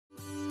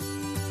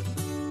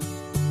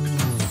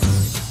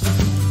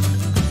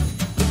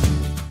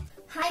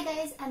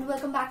and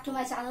welcome back to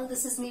my channel.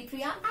 This is me,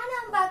 Priya, and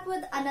I'm back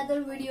with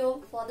another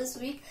video for this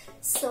week.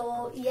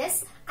 So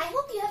yes, I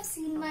hope you have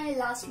seen my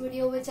last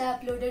video which I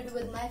uploaded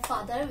with my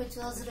father, which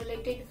was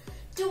related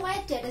to my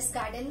terrace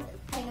garden.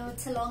 I know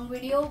it's a long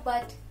video,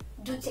 but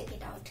do check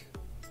it out.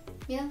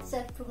 Yeah,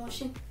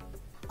 self-promotion.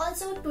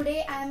 Also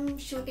today I'm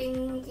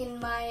shooting in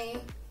my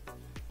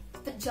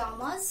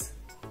pajamas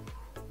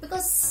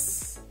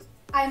because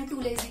I'm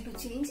too lazy to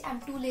change. I'm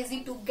too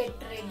lazy to get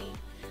ready.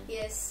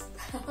 Yes.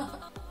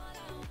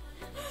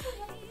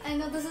 I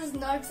know this is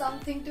not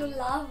something to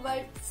laugh,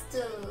 but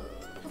still.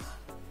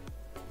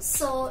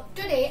 So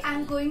today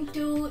I'm going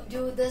to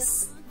do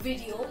this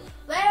video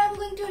where I'm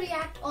going to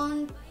react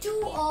on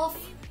two of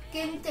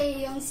Kim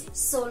Taehyung's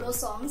solo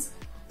songs.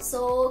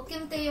 So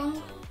Kim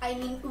Taehyung, I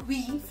mean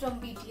V from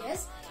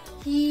BTS,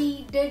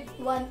 he did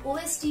one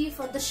OST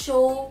for the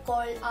show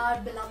called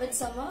Our Beloved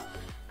Summer,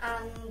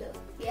 and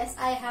yes,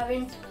 I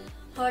haven't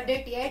heard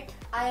it yet.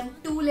 I am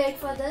too late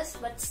for this,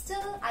 but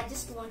still I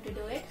just want to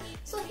do it.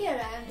 So here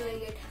I am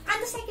doing it.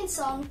 And the second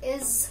song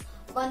is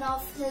one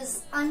of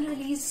his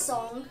unreleased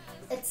song.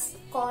 It's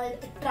called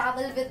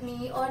Travel With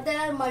Me, or there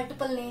are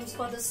multiple names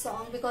for this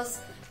song because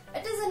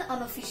it is an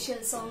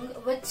unofficial song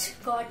which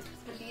got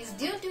released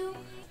due to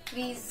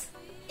these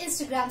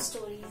Instagram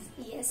stories.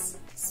 Yes,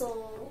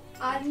 so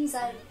armies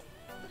are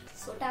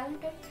so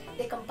talented.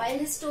 They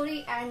compiled his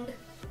story and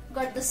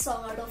got the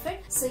song out of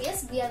it. So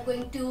yes, we are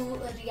going to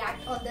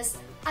react on this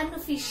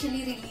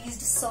unofficially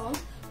released song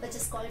which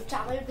is called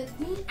Travel With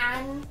Me,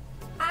 and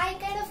I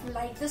kind of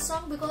like this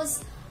song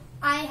because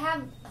I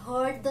have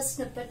heard the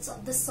snippets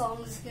of the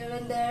songs here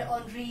and there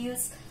on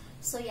reels.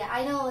 So yeah,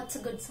 I know it's a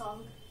good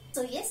song.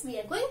 So yes, we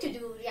are going to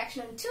do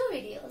reaction on two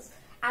videos,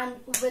 and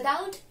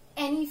without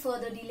any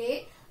further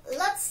delay,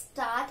 let's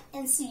start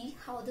and see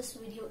how this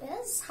video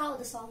is, how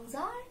the songs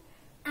are,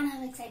 and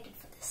I'm excited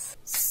for this.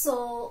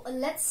 So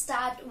let's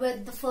start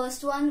with the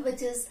first one,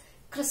 which is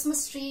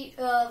Christmas Tree,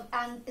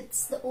 and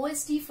it's the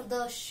OST for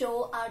the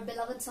show Our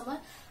Beloved Summer,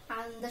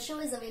 and the show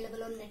is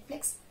available on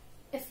Netflix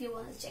if you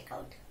want to check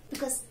out,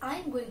 because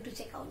I'm going to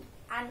check out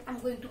and I'm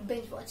going to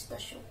binge watch the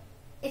show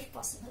if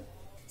possible.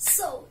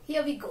 So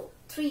here we go.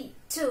 3,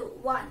 2,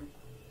 1,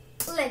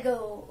 let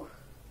go.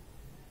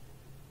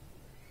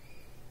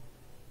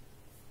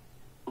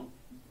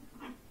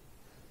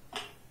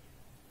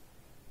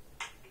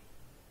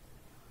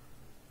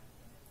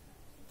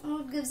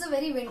 Oh, it gives a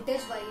very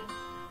vintage vibe.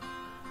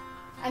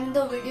 I mean,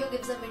 the video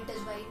gives a vintage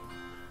vibe.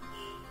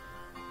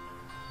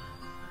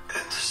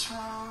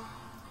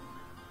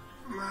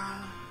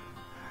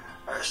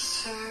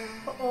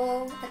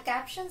 Uh-oh, the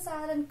captions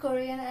are in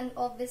Korean, and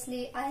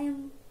obviously I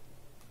am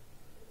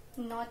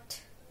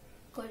not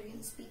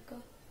Korean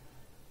speaker.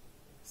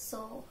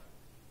 So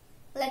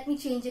let me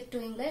change it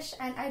to English,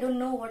 and I don't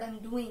know what I'm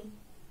doing.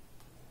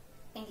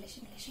 English,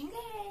 English,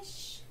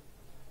 English.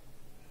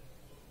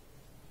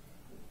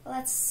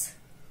 Let's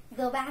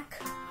go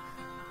back,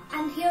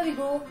 and here we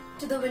go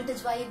to the vintage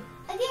vibe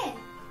again.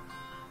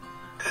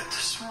 At the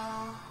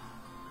small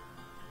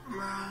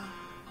man,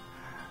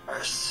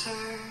 I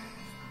say,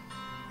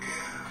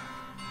 yeah,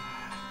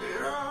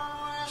 it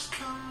always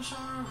comes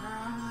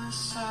around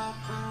this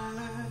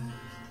happening.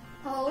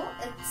 Oh,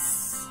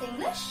 it's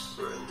English?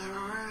 When the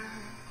rain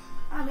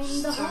I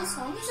mean, the whole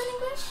song is in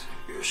English?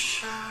 you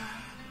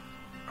shine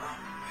on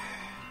me.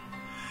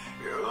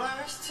 Your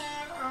light's the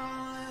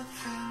only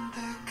thing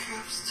that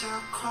keeps the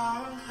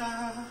cold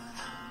out.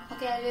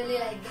 Okay, I really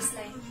like this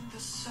line. The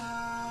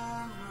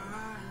summer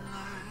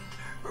night,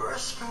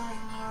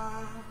 whispering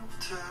of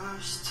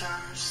the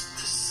stars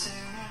to sing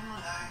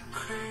like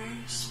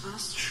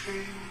Christmas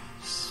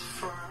trees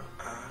for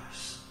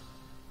us.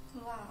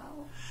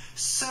 Wow.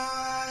 So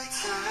I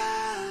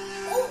tell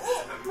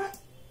you,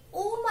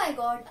 Oh my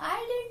god,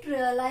 I didn't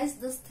realize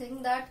this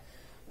thing, that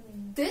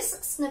this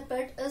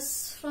snippet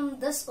is from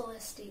this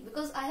OST,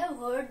 because I have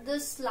heard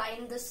this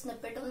line, this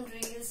snippet on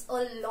reels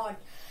a lot,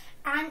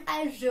 and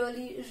I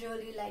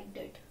really liked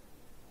it.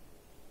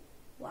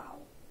 Wow.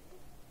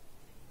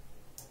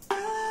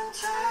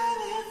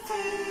 tiny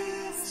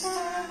things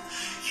that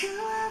you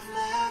have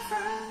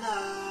never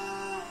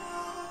known.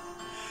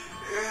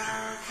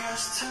 It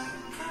gets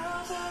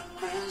tangled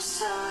up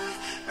inside.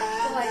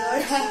 Oh my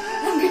god,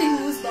 I'm getting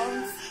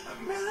goosebumps. A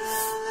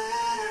million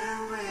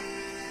little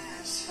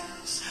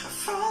reasons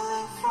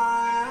falling for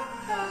your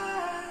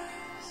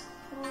eyes.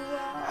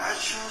 Wow. I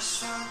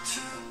just want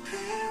to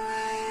be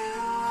where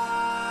you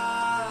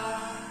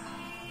are.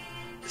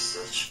 It's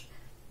such.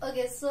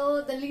 Okay,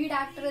 so the lead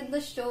actor in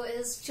the show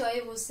is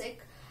Choi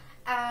Woo-sik,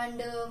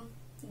 and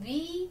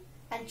V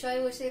and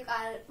Choi Woo-sik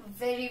are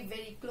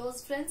very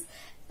close friends.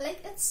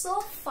 Like, it's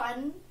so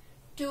fun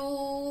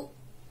to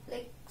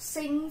like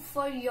sing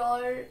for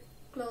your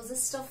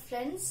closest of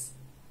friends.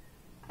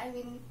 I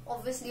mean,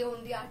 obviously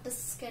only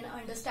artists can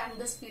understand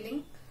this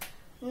feeling,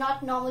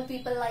 not normal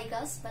people like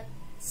us, but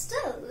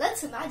still,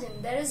 let's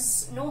imagine. There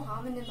is no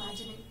harm in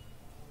imagining.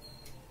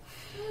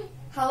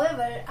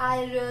 However,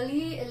 I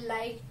really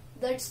like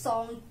that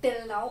song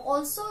till now.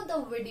 Also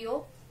the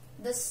video,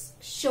 this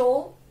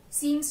show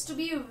seems to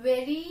be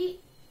very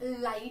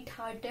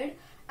light-hearted.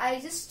 I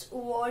just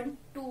want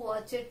to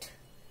watch it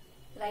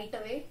right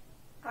away.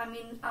 I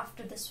mean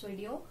after this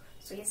video.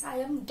 So yes, I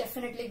am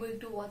definitely going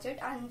to watch it,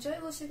 and Joy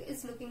Voshik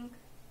is looking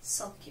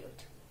so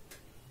cute.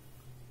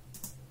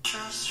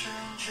 Just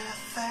stranger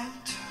thing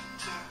to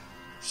do.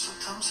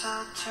 Sometimes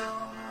I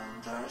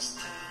don't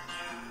understand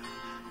you,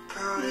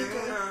 but it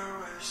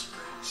always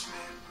brings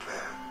me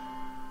back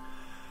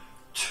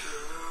to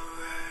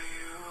where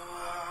you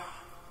are.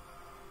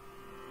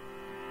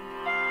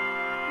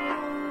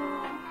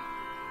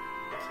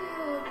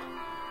 Cute.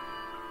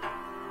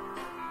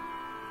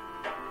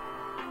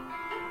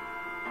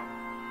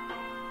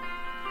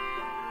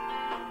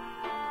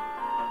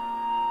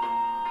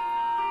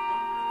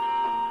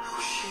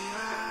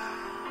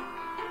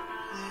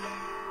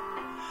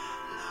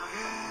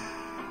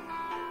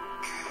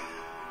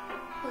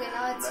 Okay,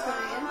 now it's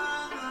Korean.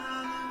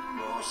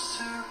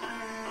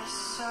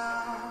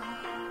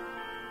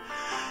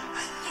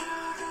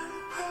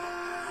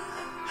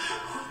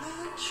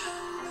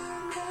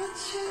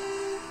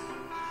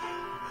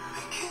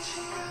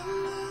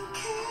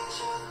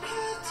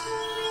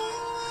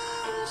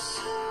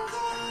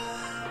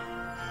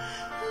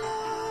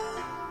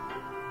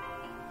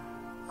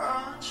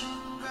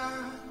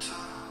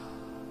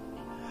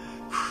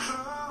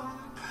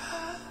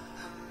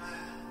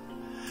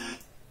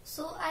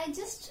 So I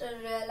just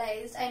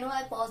realized, I know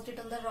I paused it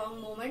on the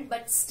wrong moment,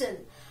 but still,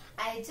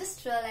 I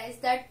just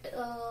realized that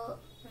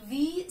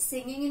we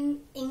singing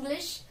in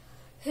English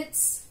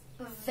hits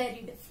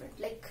very different.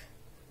 Like,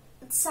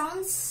 it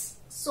sounds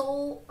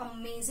so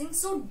amazing,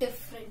 so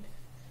different.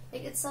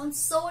 Like, it sounds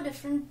so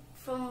different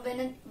from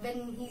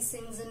when he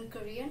sings in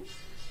Korean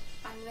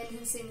and when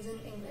he sings in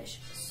English.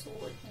 So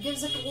it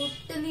gives a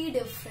totally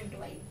different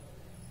vibe.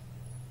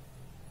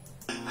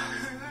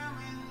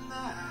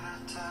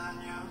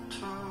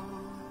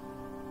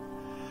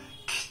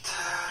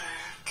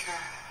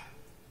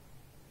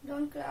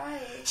 Don't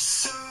cry.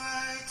 So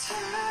I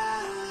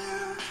tell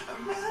you a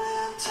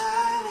million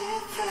tiny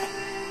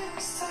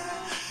things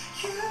that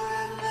you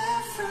would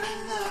never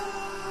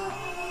know.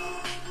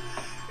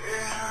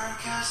 It all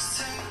gets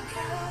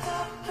tangled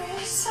up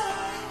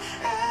inside,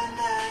 and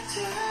I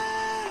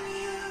tell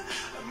you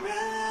a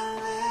million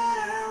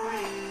little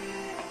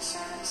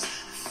reasons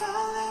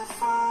falling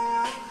for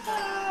your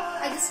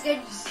love. I just get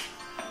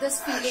this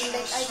feeling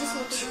like I just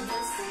want to do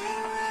this.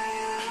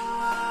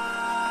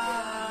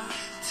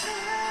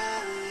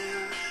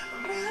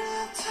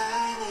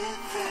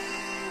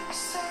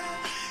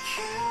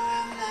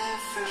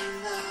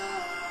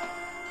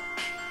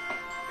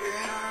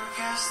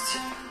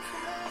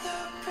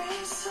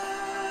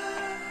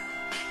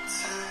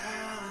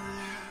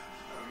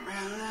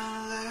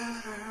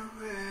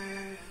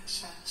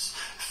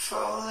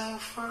 Falling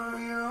for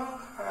your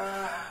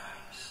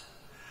eyes,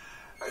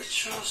 I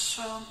just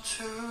want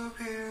to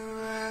be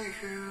where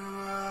you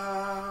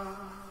are.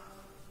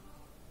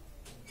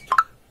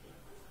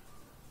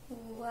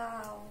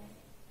 Wow,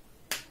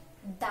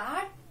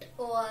 that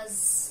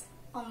was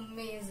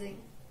amazing.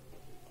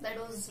 That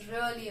was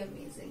really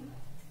amazing.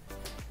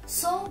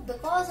 So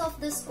because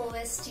of this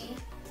OST,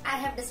 I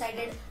have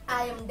decided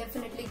I am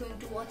definitely going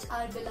to watch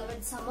Our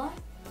Beloved Summer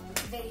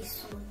very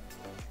soon.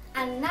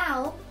 And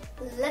now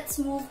let's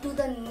move to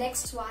the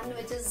next one,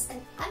 which is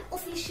an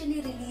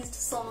unofficially released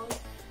song,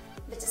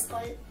 which is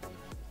called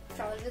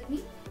Travel With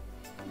Me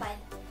by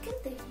Kim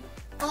Tae-hyung.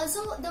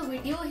 Also, the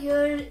video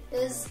here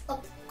is a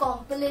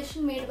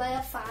compilation made by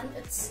a fan.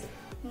 It's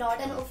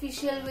not an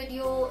official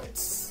video.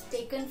 It's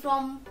taken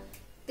from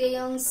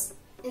Taehyung's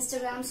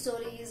Instagram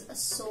stories.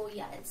 So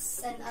yeah, it's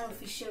an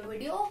unofficial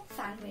video,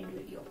 fan-made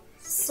video.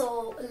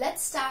 So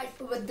let's start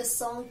with the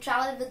song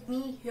Travel With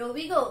Me. Here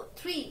we go.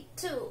 3,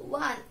 2,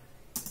 1.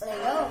 Let's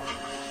go.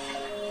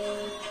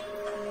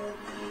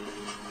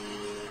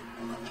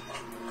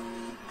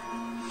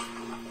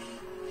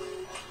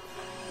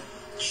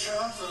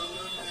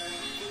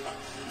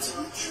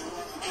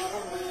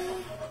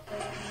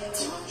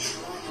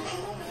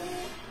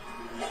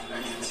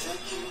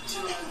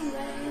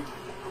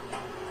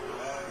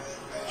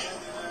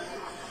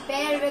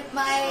 Bear with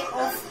my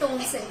off-tone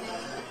singing.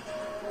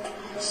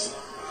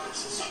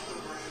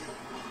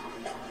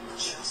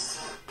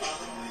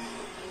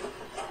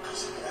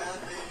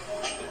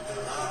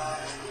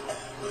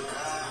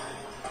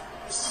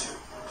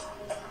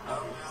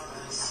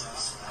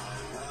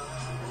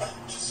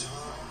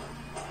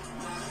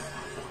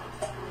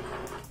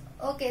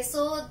 Okay,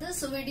 so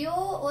this video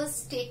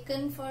was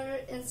taken for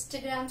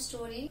Instagram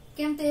story,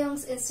 Kim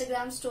Tae-hyung's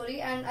Instagram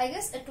story, and I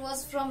guess it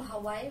was from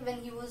Hawaii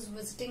when he was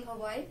visiting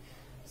Hawaii.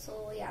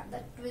 So yeah,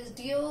 that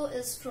video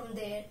is from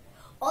there.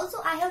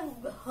 Also, I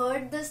have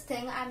heard this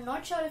thing, I'm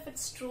not sure if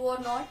it's true or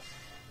not,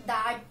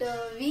 that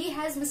V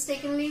has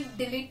mistakenly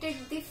deleted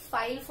the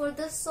file for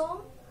this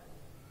song.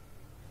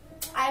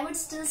 I would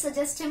still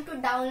suggest him to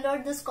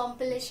download this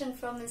compilation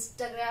from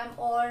Instagram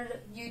or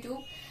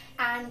YouTube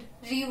and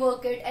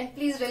rework it, and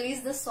please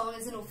release this song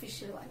as an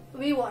official one.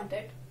 We want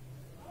it.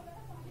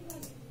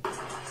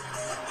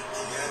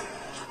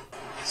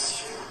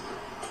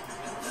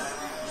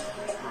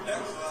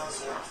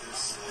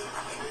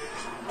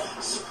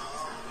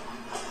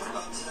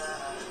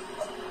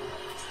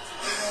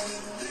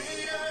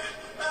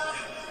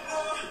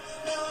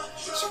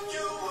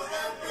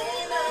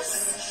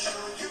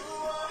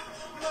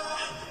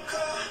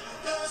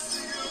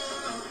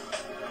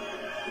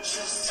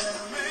 Just tell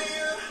me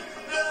you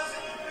love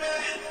me,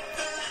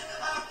 then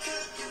I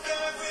could give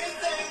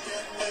everything.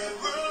 It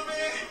will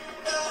be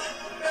the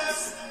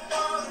best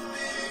of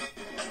me.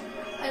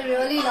 I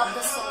really love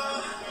the song.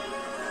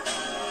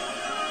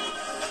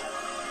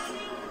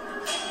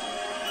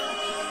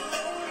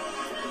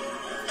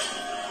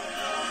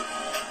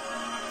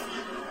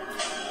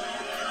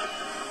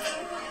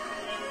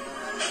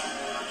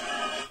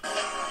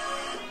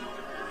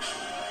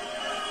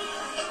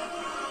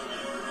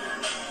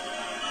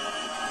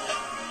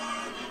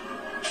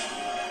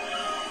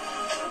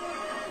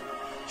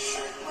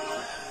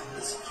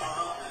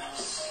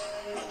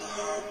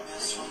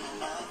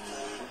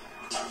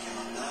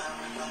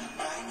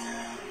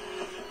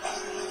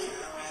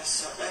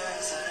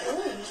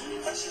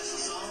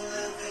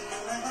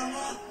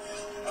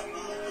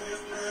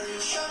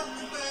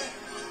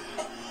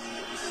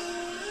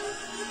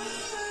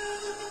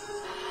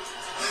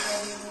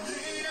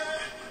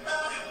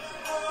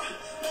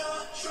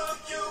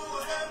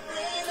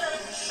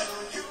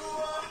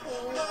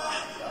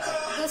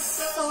 This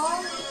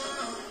song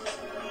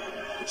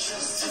is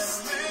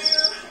just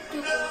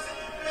too good.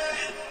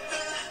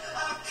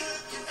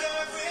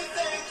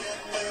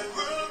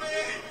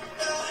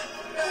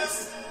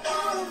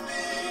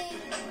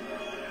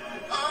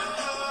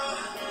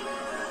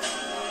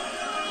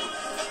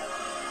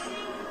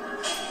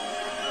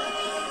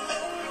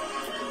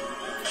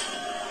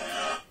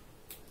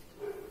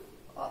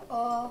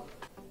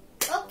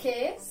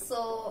 Okay,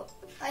 so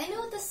I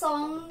know the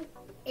song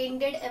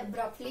ended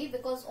abruptly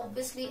because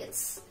obviously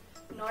it's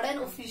not an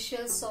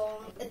official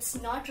song,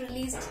 it's not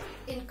released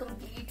in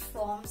complete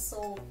form,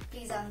 so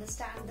please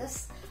understand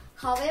this.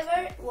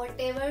 However,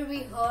 whatever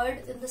we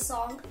heard in the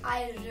song,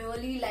 I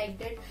really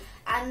liked it,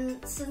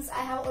 and since I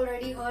have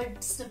already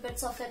heard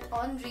snippets of it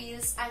on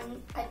Reels,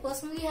 and I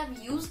personally have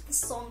used this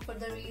song for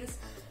the Reels,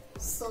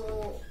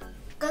 so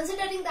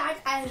considering that,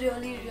 I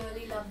really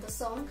love the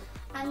song.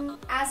 And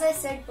as I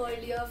said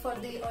earlier for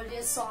the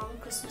earlier song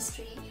Christmas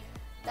Tree,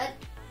 that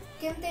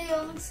Kim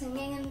Tae-hyung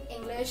singing in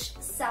English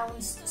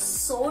sounds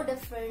so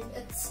different.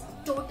 It's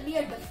totally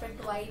a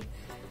different vibe.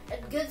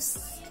 It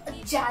gives a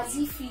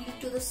jazzy feel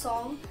to the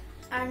song,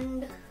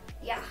 and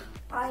yeah,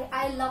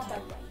 I love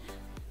that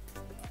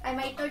vibe. I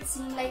might not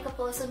seem like a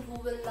person who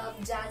will love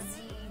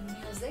jazzy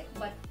music,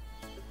 but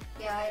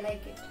yeah, I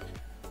like it.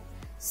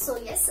 So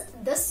yes,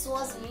 this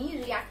was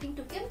me reacting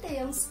to Kim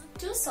Tae-hyung's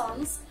two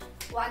songs,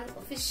 one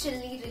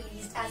officially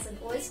released as an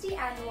OST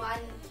and one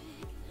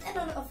an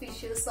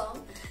unofficial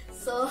song.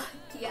 So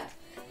yeah,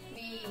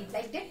 we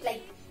liked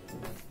it.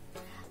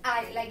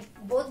 I like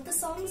both the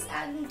songs,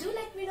 and do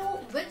let me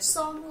know which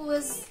song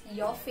was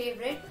your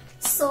favorite.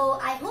 So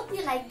I hope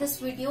you liked this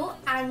video,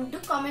 and do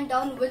comment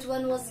down which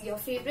one was your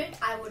favorite.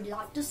 I would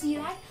love to see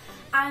that.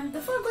 And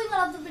before going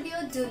out of the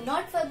video, do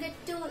not forget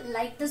to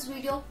like this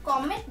video,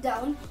 comment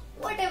down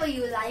whatever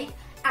you like,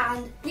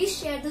 and please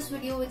share this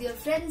video with your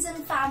friends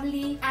and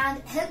family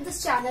and help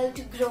this channel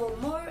to grow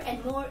more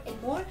and more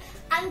and more.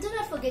 And do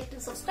not forget to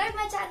subscribe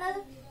my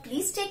channel.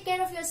 Please take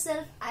care of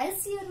yourself. I'll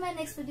see you in my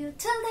next video.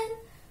 Till then,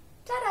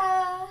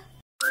 ta-da!